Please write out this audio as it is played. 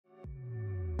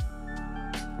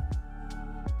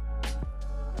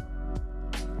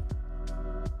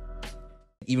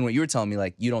Even what you were telling me,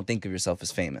 like, you don't think of yourself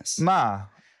as famous. Nah.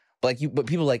 But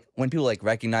people like, when people like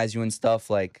recognize you and stuff,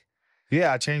 like.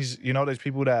 Yeah, I changed, you know, there's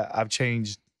people that I've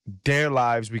changed their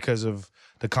lives because of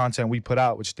the content we put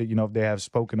out, which, you know, they have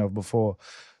spoken of before.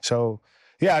 So,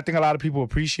 yeah, I think a lot of people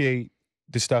appreciate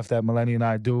the stuff that Maleni and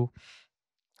I do.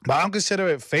 But I don't consider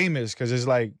it famous because it's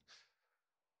like,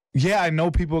 yeah, I know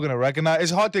people are going to recognize.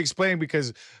 It's hard to explain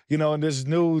because, you know, in this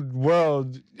new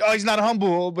world, oh, he's not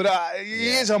humble, but he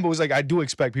is humble. It's like, I do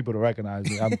expect people to recognize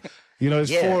me. You know,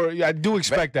 I do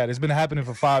expect that. It's been happening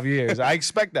for 5 years. I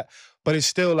expect that. But it's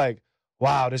still like,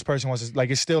 wow, this person wants to,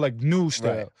 like, it's still like new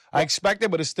still. Right. I expect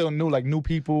it, but it's still new, like new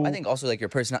people. I think also like your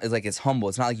personality is like, it's humble.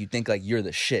 It's not like you think like you're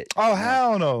the shit. Oh,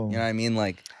 hell no. You know what I mean?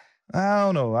 Like, I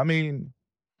don't know. I mean,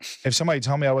 if somebody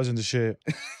told me I wasn't the shit,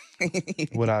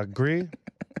 would I agree?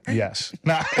 Yes.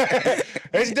 Nah.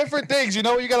 It's different things, you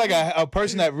know? You got like a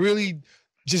person that really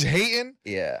just hating.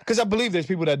 Yeah. Because I believe there's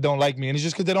people that don't like me, and it's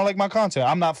just because they don't like my content.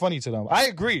 I'm not funny to them. I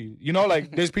agree. You know,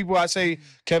 like there's people I say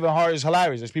Kevin Hart is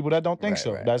hilarious. There's people that don't think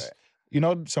so. That's you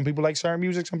know, some people like certain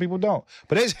music, some people don't.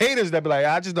 But there's haters that be like,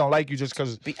 I just don't like you just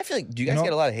because. I feel like, do you guys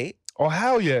get a lot of hate? Oh,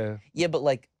 hell yeah. Yeah, but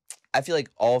like, I feel like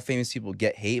all famous people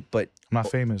get hate, but I'm not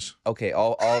famous. Okay,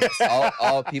 all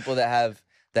people that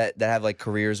have like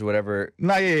careers or whatever.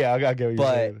 Nah, yeah, I get what you're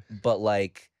saying.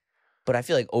 But I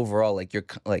feel like overall, like you're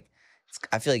like,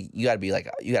 I feel like you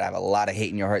gotta have a lot of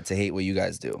hate in your heart to hate what you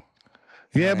guys do.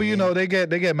 Yeah, but you know, they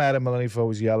get mad at Maleni for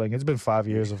always yelling. It's been 5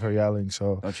 years of her yelling,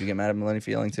 so. Don't you get mad at Maleni for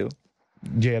yelling too?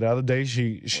 Yeah, the other day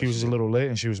she was a little lit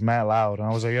and she was mad loud. And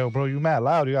I was like, yo, bro, you mad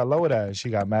loud. You got to lower that. And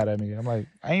she got mad at me. I'm like,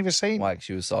 I ain't even saying. Why?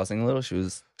 She was saucing a little? She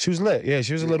was lit. Yeah,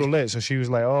 she was a little lit. So she was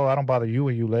like, oh, I don't bother you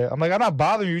when you lit. I'm like, I'm not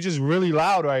bothering you. You're just really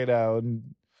loud right now. And,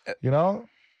 you know,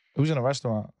 it was in a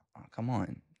restaurant. Oh, come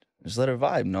on. Just let her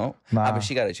vibe, no? Nah. But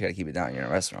she gotta keep it down. You're in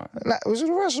a restaurant. Nah, it was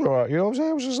in a restaurant. You know what I'm saying?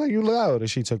 It was just like, you loud.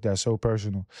 And she took that so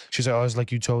personal. She said, oh, it's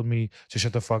like you told me to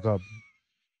shut the fuck up.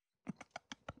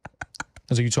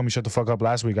 I was like, you told me shut the fuck up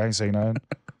last week. I ain't say nothing.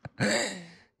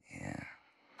 Yeah.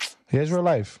 Here's real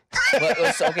life.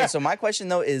 Okay, so my question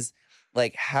though is,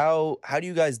 like, how do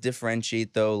you guys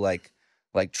differentiate though, like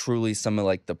truly some of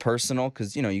like the personal,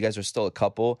 because you know you guys are still a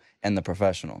couple, and the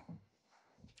professional?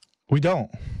 We don't.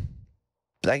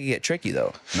 That could get tricky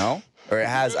though, no? Or it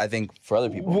has, I think, for other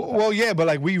people. Well, yeah, but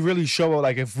like we really show it.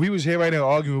 Like if we was here right now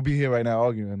arguing, we'll be here right now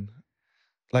arguing.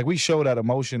 Like we show that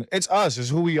emotion. It's us. It's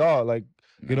who we are. Like.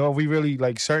 You know, we really,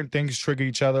 like, certain things trigger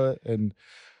each other, and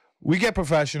we get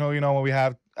professional, you know, when we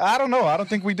have, I don't know, I don't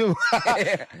think we do.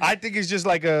 I think it's just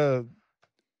like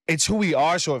it's who we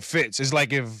are, so it fits. It's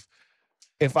like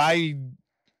if I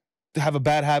have a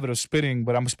bad habit of spitting,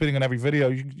 but I'm spitting on every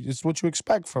video, it's what you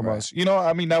expect from us. You know,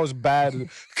 I mean, that was bad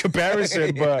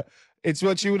comparison, but it's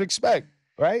what you would expect,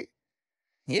 right?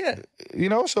 Yeah. You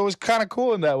know, so it's kind of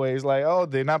cool in that way. It's like, oh,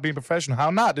 they're not being professional.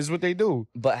 How not? This is what they do.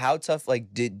 But how tough, like,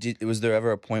 was there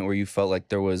ever a point where you felt like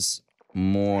there was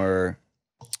more,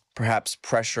 perhaps,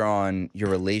 pressure on your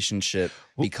relationship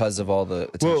because of all the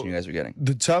attention you guys were getting?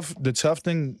 The tough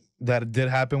thing that did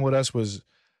happen with us was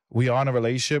we are in a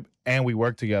relationship and we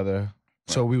work together.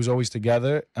 Right. So we was always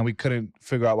together and we couldn't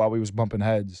figure out why we was bumping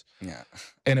heads. Yeah.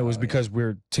 And it was because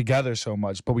we're together so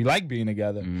much. But we like being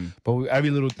together. But every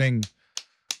little thing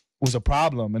was a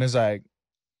problem, and it's like,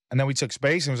 and then we took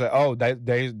space and it was like, oh,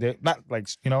 they not like,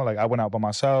 you know, like I went out by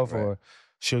myself or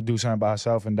she'll do something by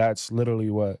herself, and that's literally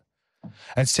what.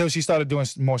 Until she started doing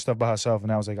more stuff by herself,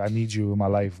 and I was like, I need you in my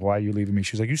life. Why are you leaving me?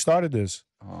 She was like, you started this.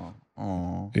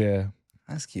 Oh, yeah,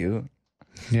 that's cute.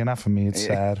 Yeah, not for me. It's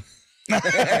sad.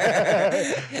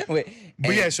 Wait,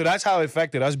 but yeah, so that's how it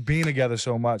affected us being together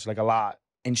so much, like a lot.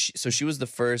 And so she was the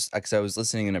first, because I was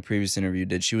listening in a previous interview you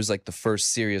did. She was like the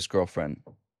first serious girlfriend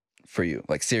for you,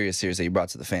 like serious that you brought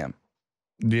to the fam.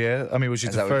 Yeah, I mean, was she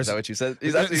the first? Is that what you said?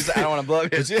 I don't want to blow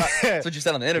up. That's what you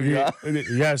said on the interview, huh?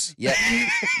 Yes. Yeah.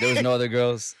 There was no other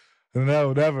girls?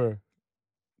 No, never.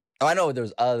 Oh, I know there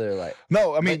was other, like.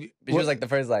 No, I mean. But she was like the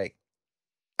first, like.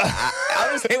 I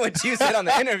was saying what you said on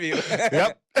the interview.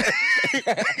 Yep.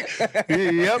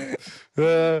 Yep.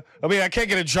 I mean, I can't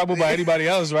get in trouble by anybody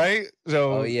else, right?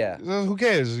 So. Oh, yeah. So who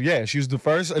cares? Yeah, she was the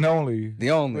first and only.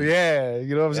 The only. Yeah,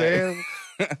 you know what I'm saying?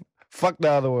 Fuck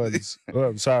the other ones. Oh,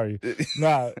 I'm sorry.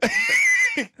 Nah.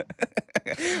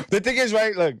 The thing is,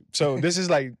 right, look, so this is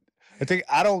like, I think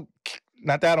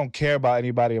not that I don't care about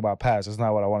anybody in my past. That's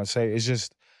not what I want to say. It's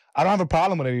just, I don't have a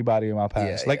problem with anybody in my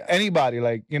past. Anybody,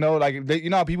 like, you know, like, you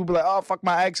know how people be like, oh, fuck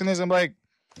my ex and this. I'm like,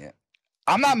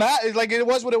 I'm not mad. It's like, it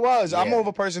was what it was. I'm more of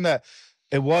a person that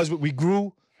it was what we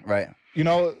grew. Right. You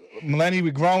know, Maleni,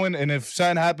 we growing, and if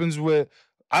something happens with,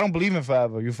 I don't believe in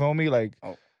forever. You feel me? Like,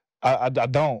 I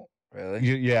don't.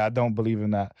 Really? Yeah, I don't believe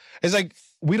in that. It's like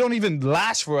we don't even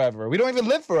last forever. We don't even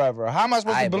live forever. How am I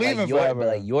supposed to believe in forever?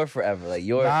 Like you're forever. Like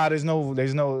you're. Nah, there's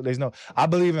no. I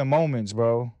believe in moments,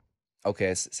 bro.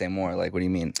 Okay, say more. Like, what do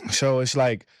you mean? So it's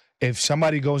like if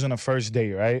somebody goes on a first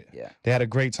date, right? Yeah. They had a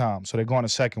great time, so they go on a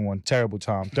second one, terrible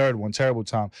time. Third one, terrible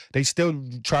time. They still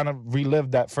trying to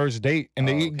relive that first date, and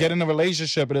they get in a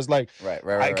relationship, and it's like, right.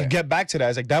 I could get back to that.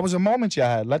 It's like that was a moment you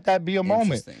had. Let that be a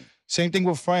moment. Same thing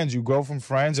with friends. You grow from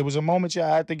friends. It was a moment you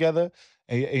had together,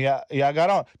 and y'all got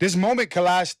on. This moment could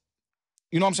last.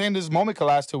 You know what I'm saying? This moment could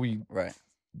last till we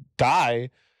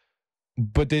die.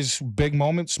 But there's big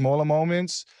moments, smaller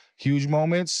moments, huge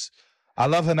moments. I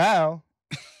love her now.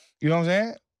 You know what I'm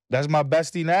saying? That's my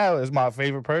bestie now. It's my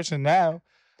favorite person now.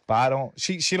 But I don't.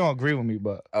 She don't agree with me.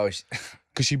 But because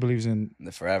she believes in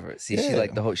the forever. See, she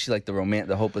like the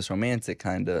hopeless romantic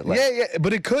kind of. Like, yeah.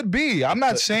 But it could be. I'm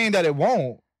not saying that it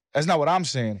won't. That's not what I'm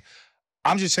saying.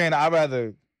 I'm just saying I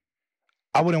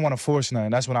wouldn't want to force nothing.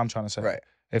 That's what I'm trying to say. Right.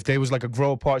 If they was like a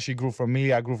grow apart, she grew from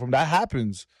me, I grew from that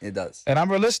happens. It does. And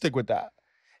I'm realistic with that.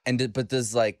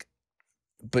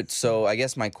 So I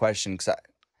guess my question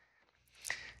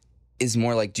is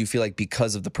more like, do you feel like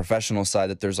because of the professional side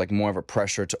that there's like more of a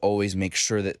pressure to always make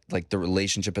sure that like the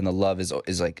relationship and the love is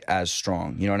like as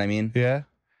strong? You know what I mean? Yeah,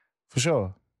 for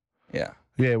sure. Yeah.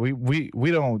 Yeah, we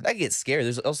don't. I get scared.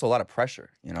 There's also a lot of pressure,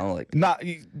 you know, like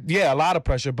a lot of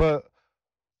pressure. But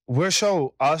we're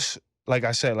so us, like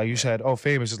I said, like you said. Oh,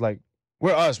 famous is like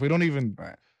we're us. We don't even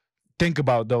think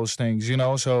about those things, you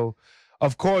know. So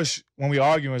of course, when we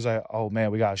argue, it's like, oh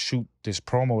man, we gotta shoot this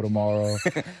promo tomorrow.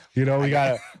 You know, we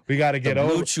gotta get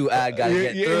over. Blue Chew ad gotta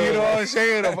get through. You know what I'm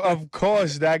saying? Of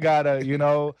course, that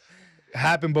gotta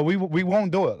happen, but we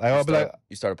won't do it. Like I'll be like,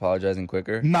 you start apologizing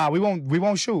quicker. Nah, we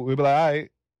won't shoot. We'll be like, all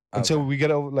right, until we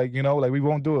get over. Like like we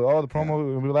won't do it. All the promo,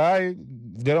 we'll be like, all right,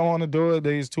 if they don't want to do it,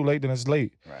 it's too late. Then it's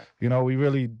late. Right. You know, we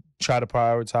really try to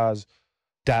prioritize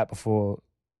that before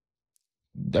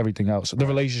everything else. The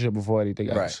relationship before anything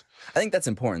else. Right. I think that's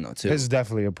important though too. It's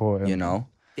definitely important. You know.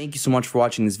 Thank you so much for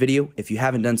watching this video. If you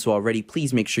haven't done so already,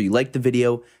 please make sure you like the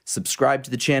video, subscribe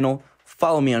to the channel,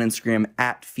 follow me on Instagram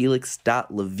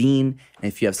 @Felix.Levine,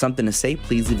 and if you have something to say,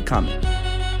 please leave a comment.